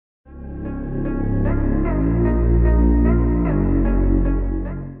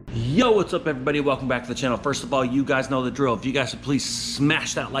Yo, what's up everybody? Welcome back to the channel. First of all, you guys know the drill. If you guys would please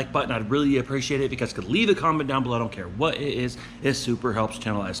smash that like button, I'd really appreciate it. If you guys could leave a comment down below, I don't care what it is. It super helps the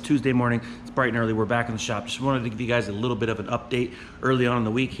channel. As Tuesday morning, it's bright and early, we're back in the shop. Just wanted to give you guys a little bit of an update early on in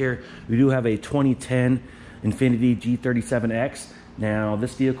the week here. We do have a 2010 Infiniti G37X. Now,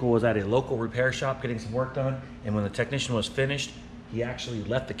 this vehicle was at a local repair shop getting some work done, and when the technician was finished, he actually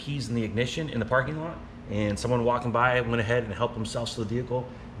left the keys in the ignition in the parking lot, and someone walking by went ahead and helped themselves to the vehicle.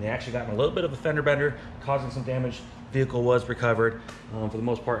 And they actually got in a little bit of a fender bender, causing some damage. Vehicle was recovered. For the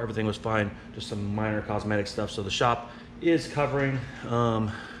most part, everything was fine. Just some minor cosmetic stuff. So the shop is covering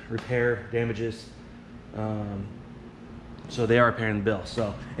repair damages. So they are paying the bill.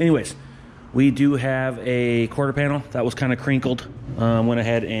 So anyways, we do have a quarter panel that was kind of crinkled. Went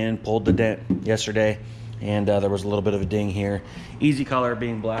ahead and pulled the dent yesterday, and there was a little bit of a ding here. Easy color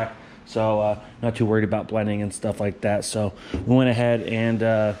being black, so not too worried about blending and stuff like that. So we went ahead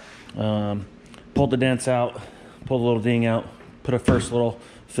and pulled the dents out, pulled a little ding out, put a first little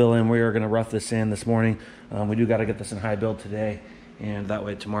fill in. We are going to rough this in this morning. We do got to get this in high build today, and that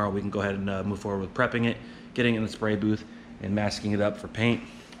way tomorrow we can go ahead and move forward with prepping it, getting it in the spray booth, and masking it up for paint.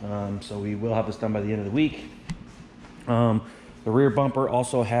 So we will have this done by the end of the week. The rear bumper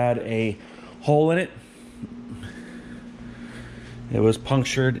also had a hole in it. It was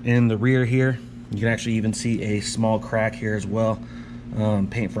punctured in the rear here. You can actually even see a small crack here as well,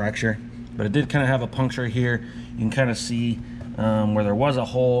 paint fracture. But it did kind of have a puncture here. You can kind of see where there was a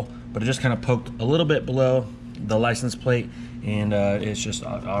hole, but it just kind of poked a little bit below the license plate, and it's just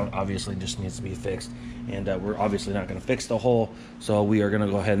obviously just needs to be fixed. And we're obviously not going to fix the hole, so we are going to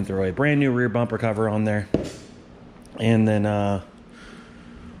go ahead and throw a brand new rear bumper cover on there. And then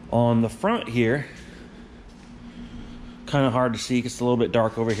on the front here, kind of hard to see because it's a little bit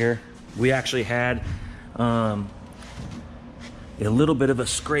dark over here. We actually had a little bit of a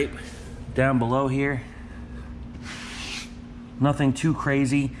scrape down below here. Nothing too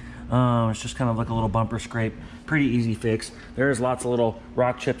crazy. It's just kind of like a little bumper scrape. Pretty easy fix. There's lots of little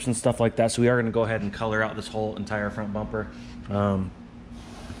rock chips and stuff like that, so we are going to go ahead and color out this whole entire front bumper.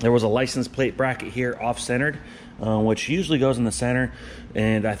 There was a license plate bracket here off-centered, which usually goes in the center,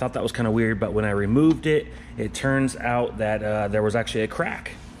 and I thought that was kind of weird, but when I removed it, it turns out that there was actually a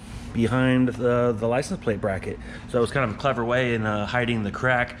crack behind the license plate bracket. So it was kind of a clever way in hiding the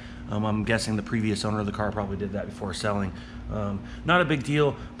crack. I'm guessing the previous owner of the car probably did that before selling. Not a big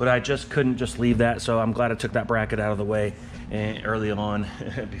deal, but I just couldn't just leave that, so I'm glad I took that bracket out of the way early on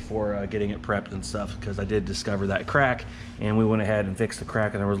before getting it prepped and stuff, because I did discover that crack, and we went ahead and fixed the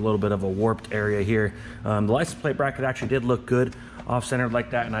crack, and there was a little bit of a warped area here. The license plate bracket actually did look good off-centered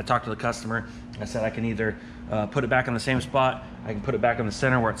like that, and I talked to the customer. I said I can either put it back in the same spot, I can put it back in the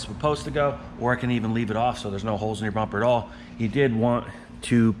center where it's supposed to go, or I can even leave it off so there's no holes in your bumper at all. He did want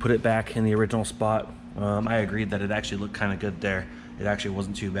to put it back in the original spot. I agreed that it actually looked kind of good there. It actually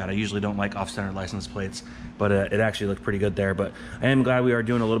wasn't too bad. I usually don't like off-center license plates, but it actually looked pretty good there. But I am glad we are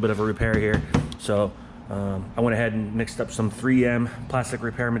doing a little bit of a repair here. So I went ahead and mixed up some 3M plastic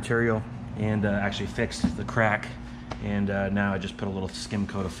repair material and actually fixed the crack. And now I just put a little skim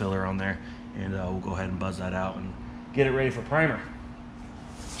coat of filler on there, and we'll go ahead and buzz that out and get it ready for primer.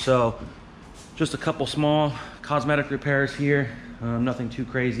 So just a couple small cosmetic repairs here, nothing too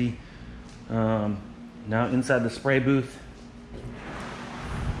crazy. Now inside the spray booth,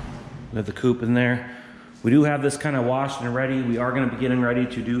 we have the coupe in there. We do have this kind of washed and ready. We are going to be getting ready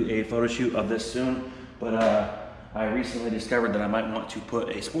to do a photo shoot of this soon, but I recently discovered that I might want to put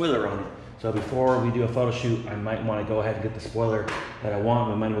a spoiler on it. So before we do a photo shoot, I might want to go ahead and get the spoiler that I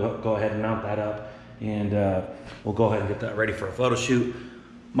want. We might go ahead and mount that up, and we'll go ahead and get that ready for a photo shoot.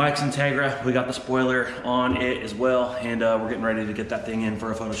 Mike's Integra, we got the spoiler on it as well, and we're getting ready to get that thing in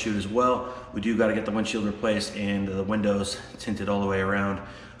for a photo shoot as well. We do got to get the windshield replaced and the windows tinted all the way around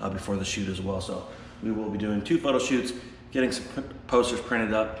before the shoot as well. So we will be doing 2 photo shoots, getting some posters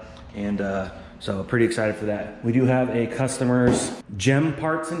printed up, and so pretty excited for that. We do have a customer's GEM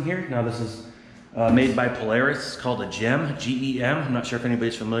parts in here. Now this is made by Polaris. It's called a GEM, G-E-M. I'm not sure if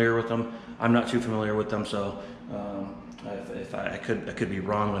anybody's familiar with them. I'm not too familiar with them, so if I could be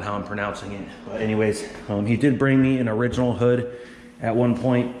wrong on how I'm pronouncing it. But anyways, he did bring me an original hood at one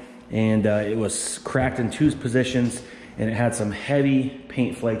point, and it was cracked in 2 positions, and it had some heavy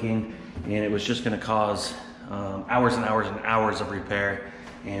paint flaking, and it was just going to cause hours and hours and hours of repair,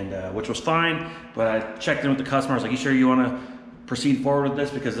 and which was fine. But I checked in with the customer. I was like, "You sure you want to proceed forward with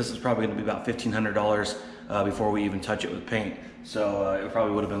this? Because this is probably going to be about $1,500 before we even touch it with paint. So it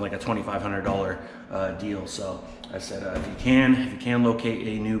probably would have been like a $2,500 deal. So I said, if you can locate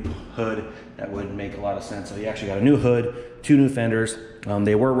a new hood, that would make a lot of sense. So he actually got a new hood, 2 new fenders.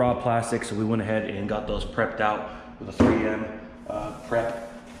 They were raw plastic, so we went ahead and got those prepped out with a 3M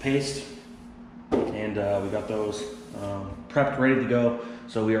prep paste. And we got those prepped, ready to go.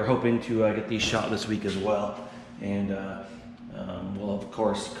 So we are hoping to get these shot this week as well. And we'll of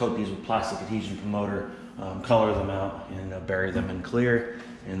course coat these with plastic adhesion promoter, color them out, and bury them in clear,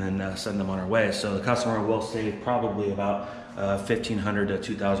 and then send them on our way. So the customer will save probably about $1,500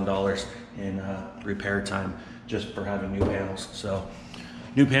 to $2,000 in repair time just for having new panels. So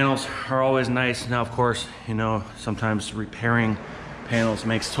new panels are always nice. Now, of course, you know, sometimes repairing panels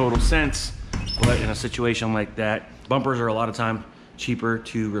makes total sense, but in a situation like that, bumpers are a lot of time cheaper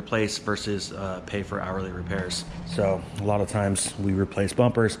to replace versus pay for hourly repairs. So a lot of times we replace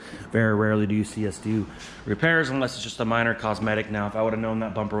bumpers. Very rarely do you see us do repairs unless it's just a minor cosmetic. Now, if I would have known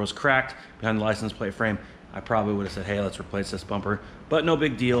that bumper was cracked behind the license plate frame, I probably would have said, hey, let's replace this bumper, but no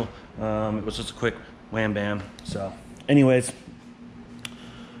big deal. It was just a quick wham bam. So anyways,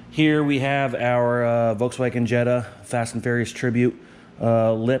 here we have our Volkswagen Jetta Fast and Furious Tribute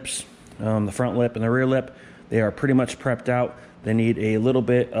lips, the front lip and the rear lip. They are pretty much prepped out. They need a little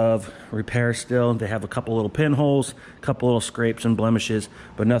bit of repair still. They have a couple little pinholes, a couple little scrapes and blemishes,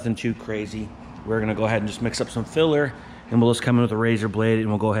 but nothing too crazy. We're gonna go ahead and just mix up some filler, and we'll just come in with a razor blade, and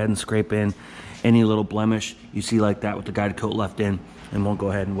we'll go ahead and scrape in any little blemish you see like that with the guide coat left in, and we'll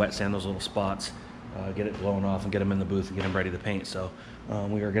go ahead and wet sand those little spots, get it blown off, and get them in the booth and get them ready to paint. So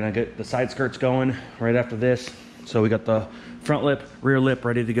we are gonna get the side skirts going right after this. So we got the front lip, rear lip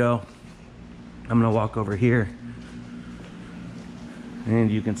ready to go. I'm gonna walk over here, and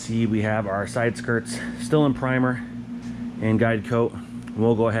you can see we have our side skirts still in primer and guide coat.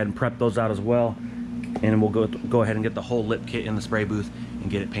 We'll go ahead and prep those out as well, and we'll go ahead and get the whole lip kit in the spray booth and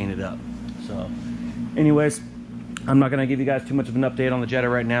get it painted up. So anyways, I'm not gonna give you guys too much of an update on the Jetta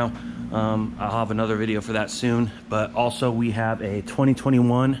right now. I'll have another video for that soon, but also we have a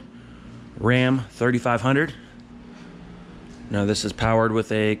 2021 Ram 3500. Now this is powered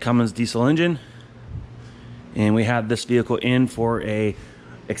with a Cummins diesel engine, and we have this vehicle in for a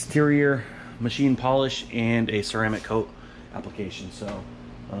exterior machine polish and a ceramic coat application. So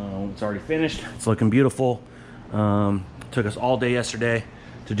it's already finished. It's looking beautiful. Took us all day yesterday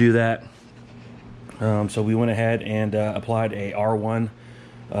to do that. So we went ahead and applied a R1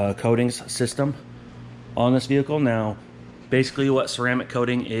 coatings system on this vehicle. Now, basically what ceramic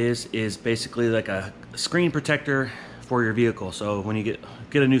coating is basically like a screen protector for your vehicle. So when you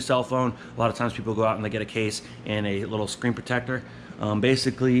get a new cell phone, a lot of times people go out and they get a case and a little screen protector.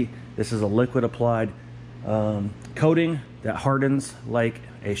 Basically, this is a liquid applied coating that hardens like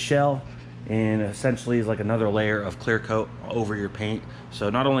a shell, and essentially is like another layer of clear coat over your paint. So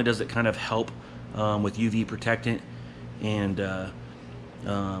not only does it kind of help with UV protectant and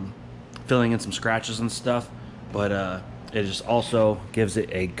filling in some scratches and stuff, but it just also gives it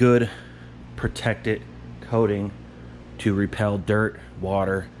a good protected coating to repel dirt,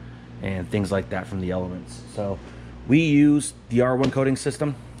 water, and things like that from the elements. So we use the R1 coating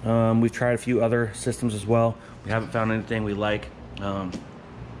system. We've tried a few other systems as well. We haven't found anything we like.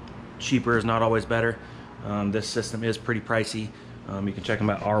 Cheaper is not always better. This system is pretty pricey. You can check them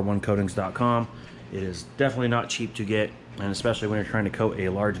out at r1coatings.com. It is definitely not cheap to get, and especially when you're trying to coat a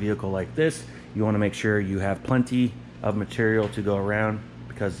large vehicle like this, you want to make sure you have plenty of material to go around,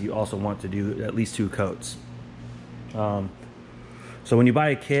 because you also want to do at least 2 coats. So when you buy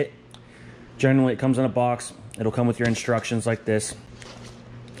a kit, generally it comes in a box. It'll come with your instructions like this,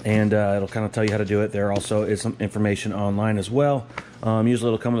 and it'll kind of tell you how to do it. There also is some information online as well. Usually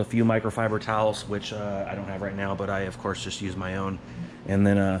it'll come with a few microfiber towels, which I don't have right now, but I of course just use my own. And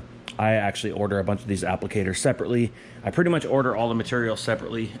then I actually order a bunch of these applicators separately. I pretty much order all the materials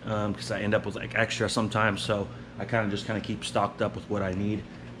separately because I end up with like extra sometimes, so I kind of keep stocked up with what I need.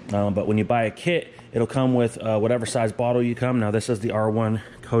 But when you buy a kit, it'll come with whatever size bottle you come. Now this is the R1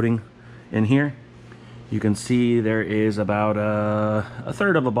 coating in here. You can see there is about a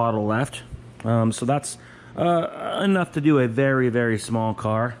third of a bottle left. So that's enough to do a very, very small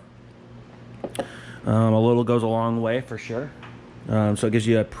car. A little goes a long way for sure. So it gives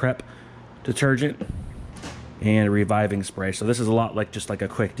you a prep detergent and a reviving spray. So this is a lot like just like a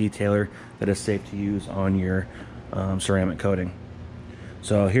quick detailer that is safe to use on your ceramic coating.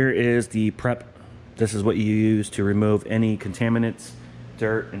 So here is the prep. This is what you use to remove any contaminants,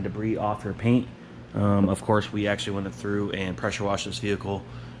 dirt, and debris off your paint. Of course, we actually went through and pressure washed this vehicle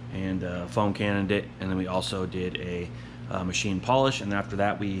and foam cannoned it, and then we also did a machine polish, and after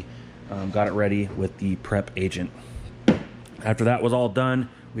that we got it ready with the prep agent. After that was all done,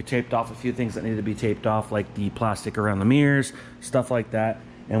 we taped off a few things that needed to be taped off, like the plastic around the mirrors, stuff like that,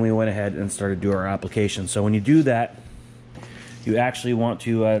 and we went ahead and started doing our application. So when you do that, you actually want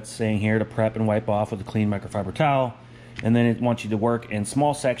to, it's saying here, to prep and wipe off with a clean microfiber towel, and then it wants you to work in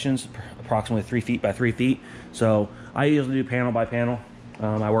small sections, approximately 3 feet by 3 feet. So I usually do panel by panel.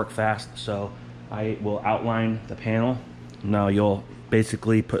 I work fast, so I will outline the panel. Now you'll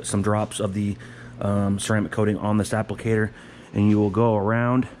basically put some drops of the ceramic coating on this applicator, and you will go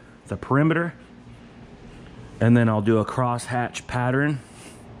around the perimeter, and then I'll do a cross hatch pattern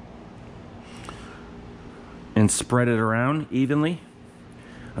and spread it around evenly.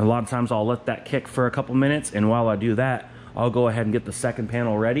 And a lot of times I'll let that kick for a couple minutes, and while I do that, I'll go ahead and get the second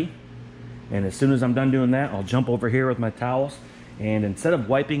panel ready. And as soon as I'm done doing that, I'll jump over here with my towels, and instead of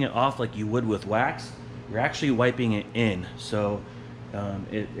wiping it off like you would with wax, you're actually wiping it in. So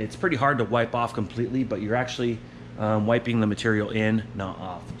it's pretty hard to wipe off completely, but you're actually wiping the material in, not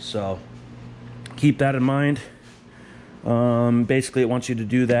off. So keep that in mind. Basically it wants you to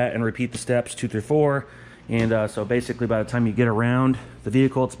do that and repeat the steps 2 through 4. And so basically by the time you get around the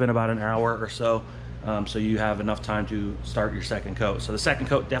vehicle, it's been about an hour or so. So you have enough time to start your second coat. So the second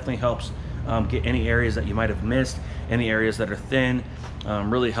coat definitely helps get any areas that you might have missed, any areas that are thin.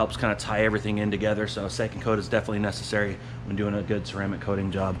 Really helps kind of tie everything in together. So a second coat is definitely necessary when doing a good ceramic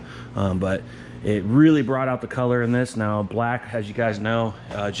coating job. But it really brought out the color in this. Now black, as you guys know,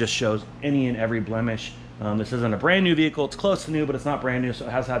 just shows any and every blemish. This isn't a brand new vehicle. It's close to new, but it's not brand new, so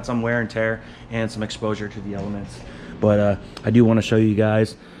it has had some wear and tear and some exposure to the elements. But I do want to show you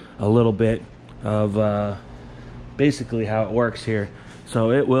guys a little bit of basically how it works here.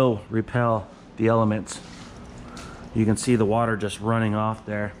 So it will repel the elements. You can see the water just running off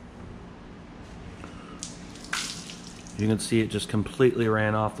there. You can see it just completely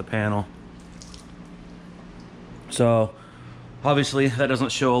ran off the panel. So obviously that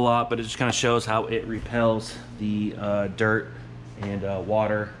doesn't show a lot, but it just kind of shows how it repels the dirt and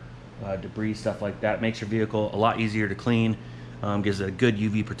water, debris, stuff like that. Makes your vehicle a lot easier to clean, gives it a good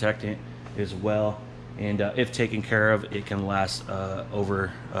UV protectant as well. And if taken care of, it can last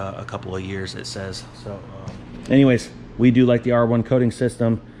over a couple of years, it says. So anyways, we do like the R1 coating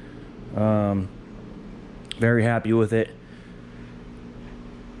system. Very happy with it.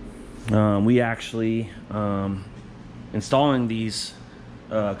 We actually, installing these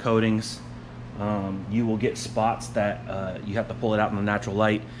coatings, you will get spots that you have to pull it out in the natural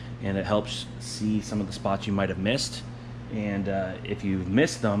light, and it helps see some of the spots you might have missed. And if you've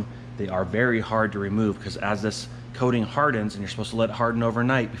missed them, they are very hard to remove, because as this coating hardens, and you're supposed to let it harden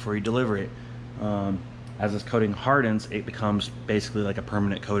overnight before you deliver it, as this coating hardens, it becomes basically like a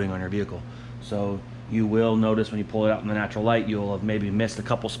permanent coating on your vehicle. So you will notice when you pull it out in the natural light, you'll have maybe missed a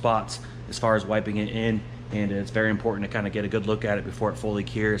couple spots as far as wiping it in, and it's very important to kind of get a good look at it before it fully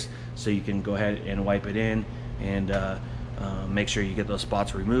cures, so you can go ahead and wipe it in and make sure you get those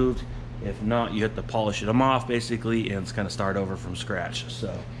spots removed. If not, you have to polish them off basically, and it's kind of start over from scratch.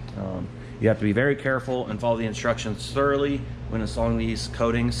 So you have to be very careful and follow the instructions thoroughly when installing these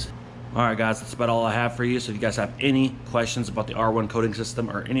coatings. All right guys, that's about all I have for you. So if you guys have any questions about the R1 coating system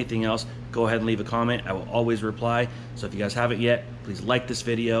or anything else, go ahead and leave a comment. I will always reply. So if you guys haven't yet, please like this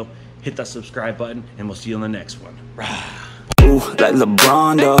video, hit that subscribe button, and we'll see you on the next one. Ooh, like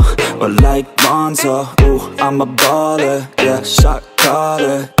LeBron, though, or like Bonzo. Ooh, I'm a baller, yeah, shot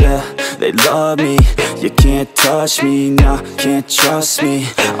caller, yeah. They love me, you can't touch me, nah, can't trust me.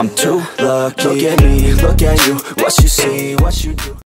 I'm too lucky. Look at me, look at you, what you see, what you do.